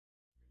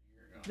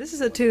This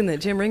is a tune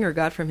that Jim Ringer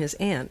got from his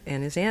aunt,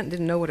 and his aunt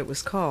didn't know what it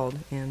was called,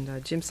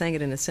 and Jim sang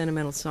it in a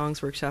Sentimental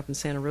Songs workshop in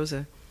Santa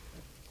Rosa.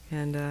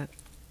 And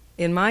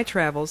in my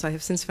travels, I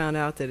have since found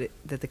out that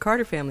the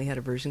Carter family had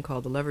a version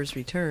called The Lover's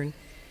Return,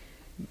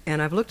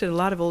 and I've looked at a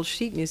lot of old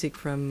sheet music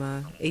from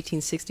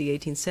 1860,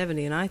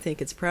 1870, and I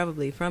think it's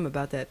probably from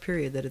about that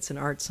period, that it's an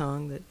art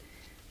song that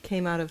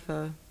came out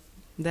of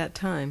that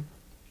time.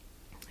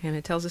 And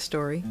it tells a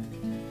story.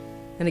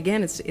 And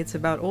again, it's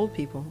about old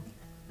people,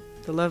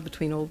 the love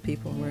between old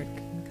people, where it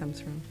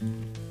comes from.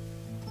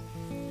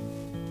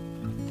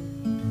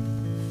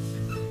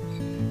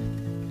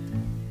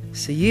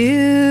 So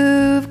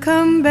you've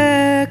come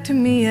back to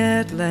me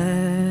at last,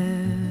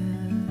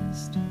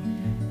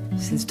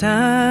 since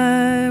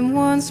time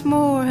once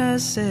more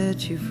has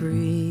set you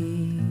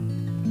free,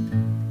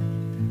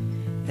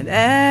 and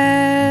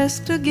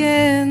asked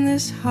again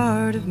this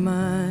heart of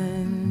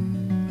mine,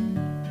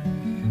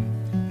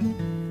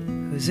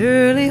 whose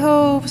early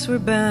hopes were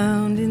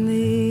bound in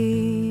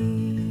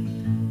thee.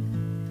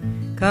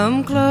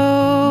 Come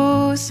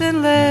close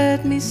and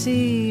let me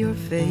see your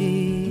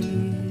face.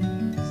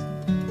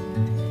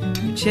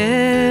 Your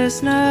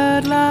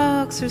chestnut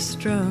locks are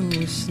strung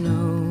with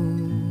snow,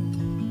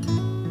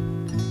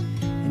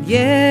 and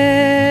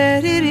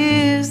yet it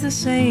is the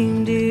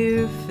same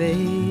dear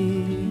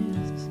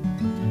face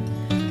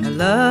I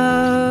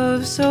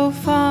loved so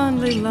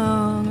fondly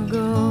long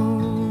ago.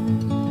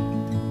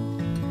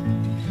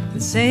 The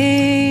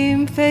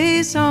same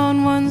face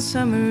on one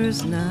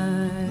summer's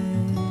night,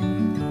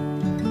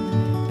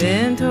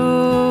 bent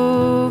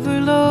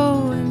over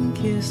low and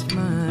kissed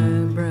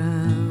my brow.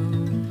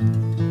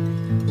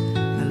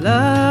 I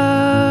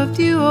loved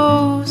you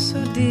oh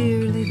so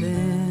dearly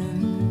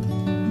then.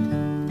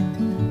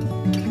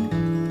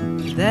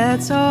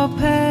 That's all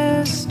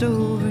passed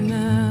over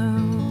now.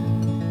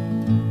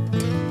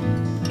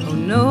 Oh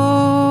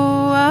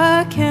no,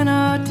 I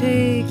cannot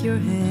take your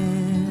hand.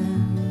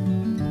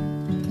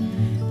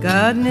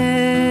 God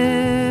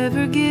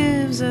never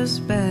gives us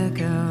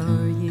back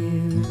our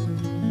youth,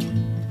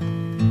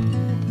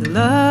 the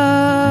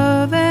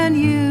love and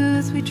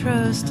youth we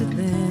trusted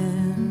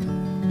then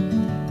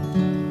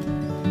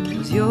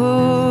was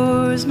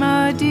yours,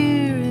 my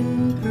dear,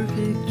 in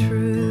perfect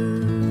truth.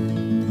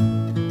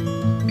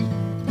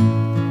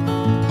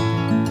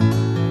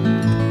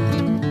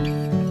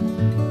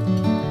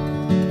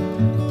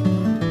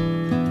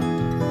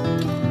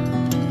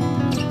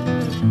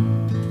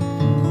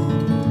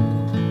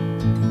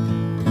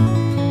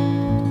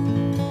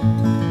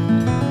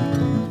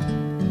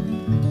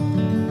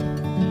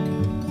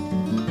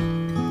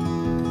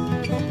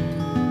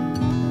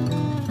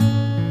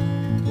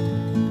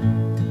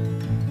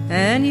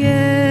 And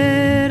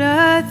yet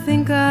I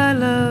think I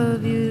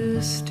love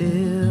you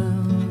still.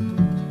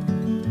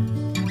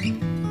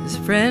 As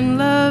friend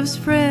loves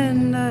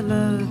friend, I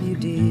love you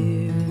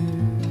dear.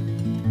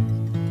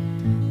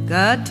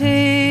 God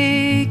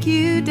take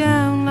you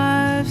down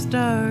life's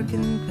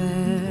darkened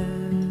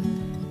path,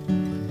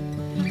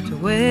 to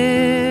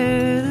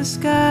where the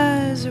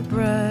skies are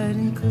bright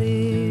and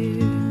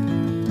clear.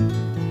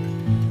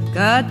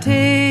 God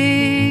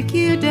take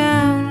you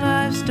down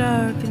life's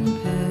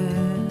darkened path,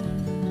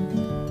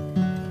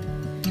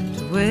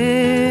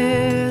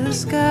 where the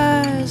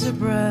skies are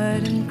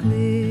bright and clear.